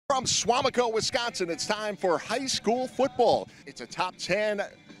From Swamico, Wisconsin, it's time for high school football. It's a top 10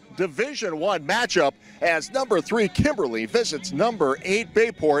 Division I matchup as number 3 Kimberly visits number 8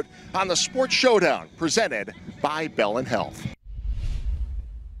 Bayport on the Sports Showdown, presented by Bell & Health.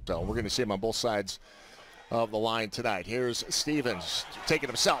 So we're going to see him on both sides of the line tonight. Here's Stevens taking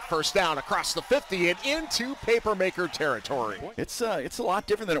himself first down across the 50 and into Papermaker territory. It's a lot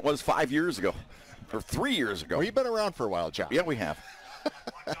different than it was 5 years ago, or 3 years ago. Well, you've been around for a while, John. Yeah, we have.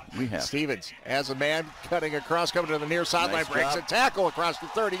 We have. Stevens as a man cutting across, coming to the near sideline, Nice breaks job. a tackle across the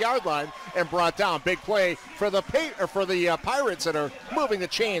 30-yard line and brought down. Big play for the Pirates that are moving the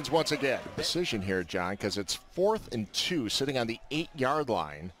chains once again. Decision here, John, because it's 4th and 2, sitting on the 8-yard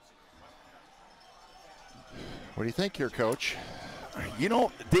line. What do you think here, Coach? You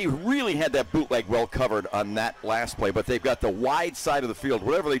know, they really had that bootleg well covered on that last play, but they've got the wide side of the field.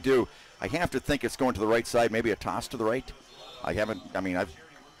 Whatever they do, I have to think it's going to the right side, maybe a toss to the right. I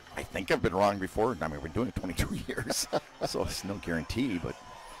think I've been wrong before. I mean, we've been doing it 22 years, so it's no guarantee, but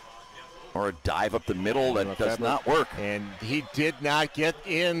or a dive up the middle that does not work. And he did not get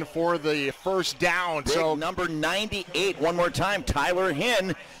in for the first down. Big so number 98, one more time, Tyler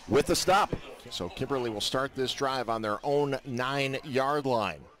Hinn with the stop. So Kimberly will start this drive on their own 9-yard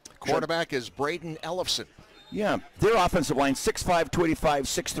line. Quarterback is Braden Ellefson. Yeah, their offensive line, 6'5", 285,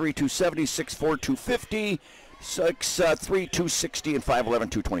 6'3", 270, 6'4", 250, 6'3", 260, and 5'11",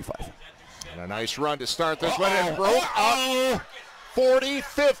 225. And a nice run to start this one. And broke up 40,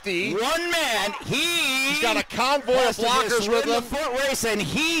 50. One man, he's got a convoy of blockers with him. The foot race, and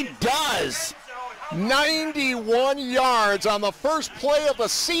he does. 91 yards on the first play of the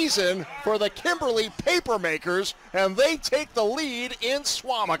season for the Kimberly Papermakers, and they take the lead in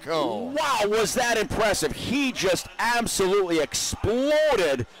Swamico. Wow, was that impressive. He just absolutely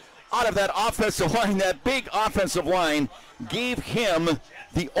exploded out of that offensive line. That big offensive line gave him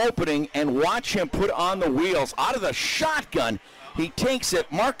the opening, and watch him put on the wheels. Out of the shotgun, he takes it,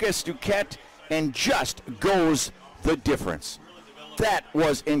 Marcus Duquette, and just goes the difference. That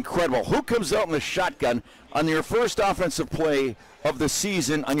was incredible. Who comes out in the shotgun on your first offensive play of the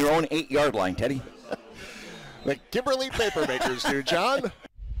season on your own 8-yard line, Teddy? The Kimberly Papermakers do, John.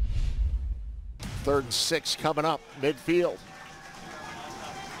 3rd and 6 coming up midfield.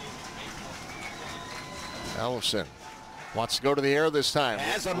 Ellefson wants to go to the air this time.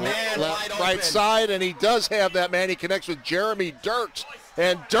 As a man left, right side, and he does have that man. He connects with Jeremy Dirks,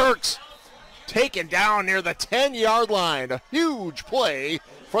 and Dirks taken down near the 10-yard line. A huge play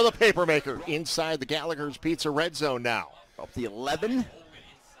for the Papermaker. Inside the Gallagher's Pizza red zone now. Up the 11-yard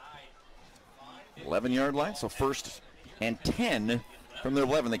line, so 1st and 10 from their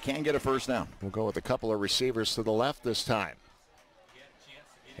 11. They can get a first down. We'll go with a couple of receivers to the left this time.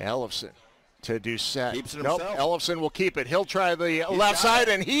 Ellefson to Doucette. Keeps it nope, himself. Ellefson will keep it. He'll try the left side,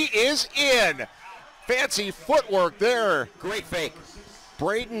 and he is in. Fancy footwork there. Great fake.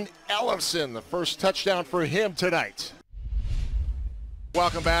 Braden Ellefson, the first touchdown for him tonight.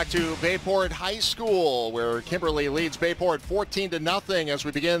 Welcome back to Bayport High School, where Kimberly leads Bayport 14-0 as we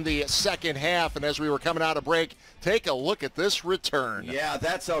begin the second half. And as we were coming out of break, take a look at this return. Yeah,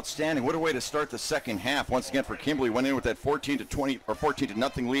 that's outstanding. What a way to start the second half. Once again for Kimberly, went in with that 14-20 or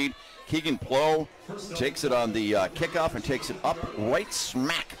 14-0 lead. Keegan Plow takes it on the kickoff and takes it up right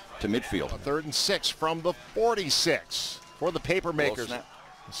smack to midfield. 3rd and 6 from the 46 for the Papermakers.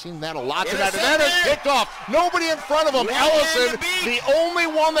 I've seen that a lot tonight, and that is picked off. Nobody in front of him. Ellefson, the only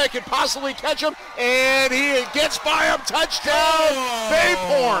one that could possibly catch him, and he gets by him. Touchdown,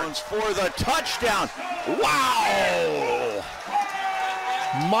 Bayport for the touchdown. Wow!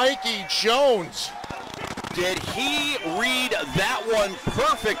 Mikey Jones. Did he read that one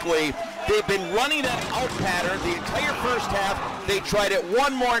perfectly? They've been running that out pattern the entire first half. They tried it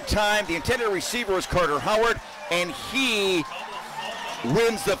one more time. The intended receiver was Carter Howard, and he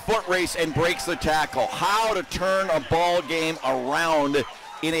wins the foot race and breaks the tackle. How to turn a ball game around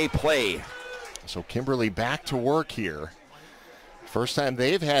in a play. So Kimberly back to work here. First time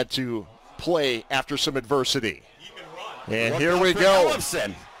they've had to play after some adversity. And here we go.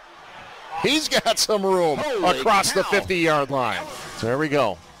 Ellefson. He's got some room across the 50-yard line. So there we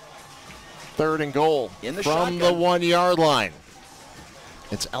go. 3rd and goal from the 1-yard line.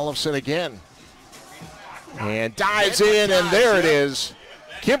 It's Ellefson again. And dives in, and there it is.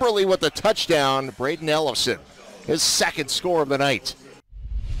 Kimberly with the touchdown. Braden Ellefson, his 2nd score of the night.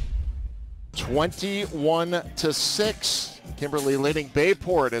 21-6. Kimberly leading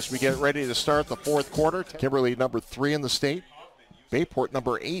Bayport as we get ready to start the 4th quarter. Kimberly number 3 in the state. Bayport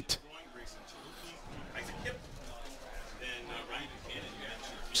number 8.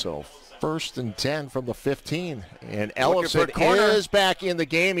 So 1st and 10 from the 15. And Ellison is back in the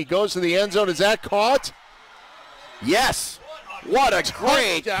game. He goes to the end zone. Is that caught? Yes. What a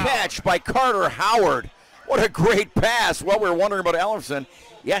great catch by Carter Howard. What a great pass. Well, we were wondering about Ellison.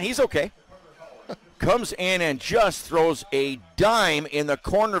 Yeah, he's okay. Comes in and just throws a dime in the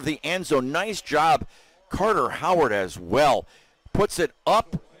corner of the end zone. Nice job, Carter Howard as well. Puts it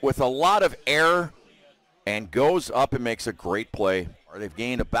up with a lot of air and goes up and makes a great play. They've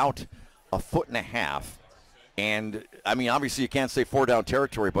gained about 1.5 feet. And, I mean, obviously you can't say 4-down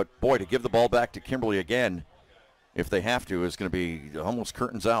territory, but, boy, to give the ball back to Kimberly again, if they have to, is going to be almost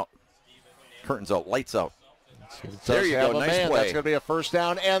curtains out. Curtains out, lights out. There you go, nice play. That's going to be a 1st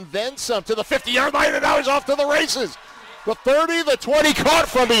down and then some to the 50-yard line, and now he's off to the races. The 30, the 20, caught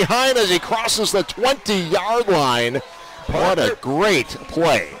from behind as he crosses the 20-yard line. What a great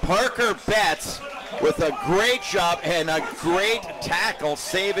play. Parker Betts with a great job and a great tackle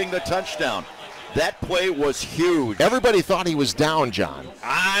saving the touchdown. That play was huge. Everybody thought he was down, John.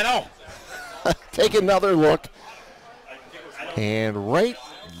 I know. Take another look. And right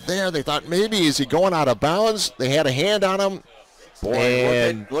there, they thought maybe is he going out of bounds? They had a hand on him. Boy,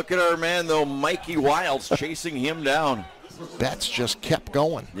 and look at our man, though, Mikey Wilds chasing him down. Betts just kept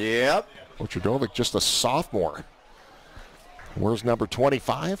going. Yep. Ochodovic, just a sophomore. Where's number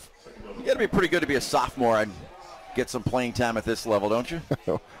 25? You got to be pretty good to be a sophomore and get some playing time at this level, don't you?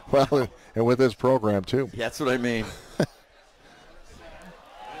 Well, and with this program, too. Yeah, that's what I mean.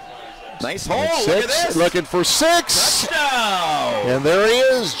 Nice hole. Look at this. Looking for 6. Touchdown. And there he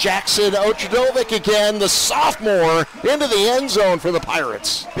is, Jackson Ochodovic again, the sophomore, into the end zone for the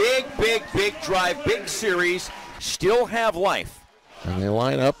Pirates. Big drive, big series. Still have life. And they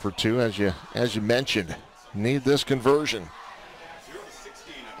line up for 2, as you mentioned. Need this conversion.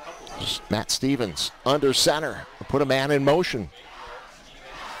 Matt Stevens under center. Put a man in motion.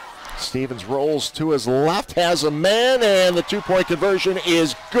 Stevens rolls to his left, has a man, and the 2-point conversion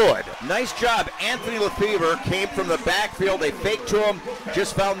is good. Nice job. Anthony Lefevre came from the backfield. They faked to him,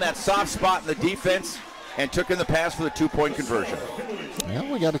 just found that soft spot in the defense, and took in the pass for the 2-point conversion.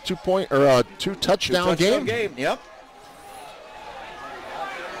 Yeah, we got a 2-touchdown game. Yep.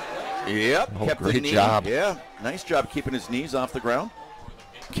 Oh, kept great the knee. job. Yeah, nice job keeping his knees off the ground.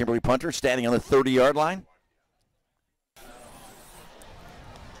 Kimberly punter standing on the 30-yard line.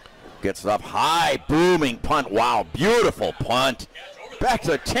 Gets it up high, booming punt. Wow, beautiful punt. Back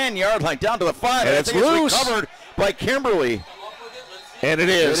to the 10-yard line, down to the 5. And it's loose. Recovered by Kimberly. And it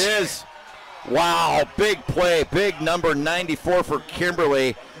is. It is. Wow, big play. Big number 94 for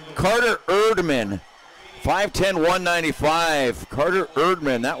Kimberly. Carter Erdman, 5'10", 195. Carter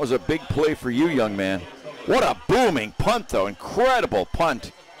Erdman, that was a big play for you, young man. What a booming punt, though. Incredible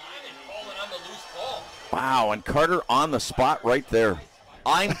punt. Wow, and Carter on the spot right there.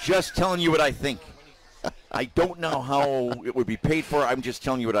 I'm just telling you what I think. I don't know how it would be paid for. I'm just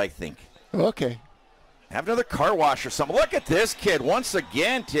telling you what I think. Okay. Have another car wash or something. Look at this kid once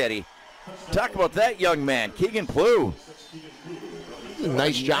again, Teddy. Talk about that young man, Keegan Plew.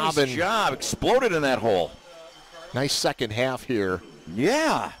 Nice job. Nice job. Exploded in that hole. Nice second half here.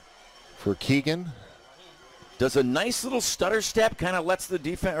 Yeah. For Keegan. Does a nice little stutter step, kind of lets the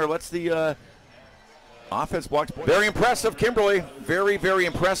defense, or lets the offense block. Very impressive, Kimberly. Very, very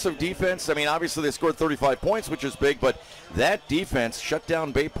impressive defense. I mean, obviously they scored 35 points, which is big, but that defense shut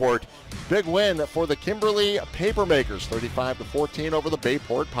down Bayport. Big win for the Kimberly Papermakers, 35-14 over the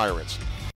Bayport Pirates.